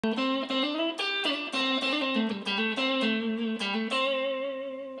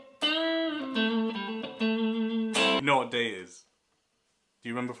what day it is? Do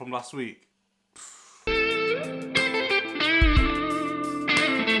you remember from last week?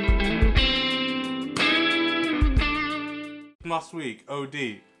 Last week,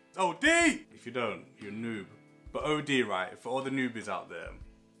 OD. OD! If you don't, you're a noob. But OD, right, for all the newbies out there,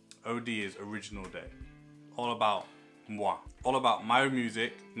 OD is Original Day. All about moi. All about my own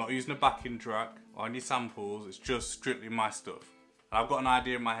music, not using a backing track or any samples, it's just strictly my stuff. And I've got an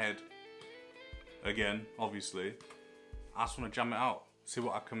idea in my head, again, obviously. I just want to jam it out, see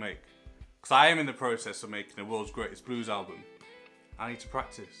what I can make. Because I am in the process of making the world's greatest blues album. I need to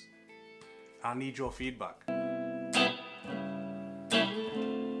practice. I need your feedback.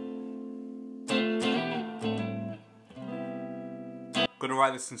 Gonna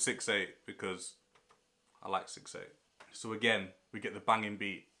write this in 6/8 because I like 6/8. So again, we get the banging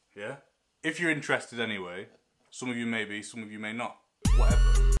beat, yeah? If you're interested anyway, some of you may be, some of you may not,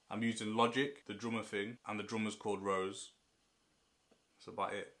 whatever. I'm using Logic, the drummer thing, and the drummer's called Rose. That's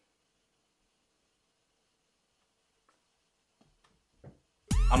about it.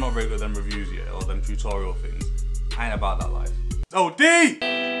 I'm not very good at them reviews yet, or them tutorial things. I ain't about that life. Oh, D!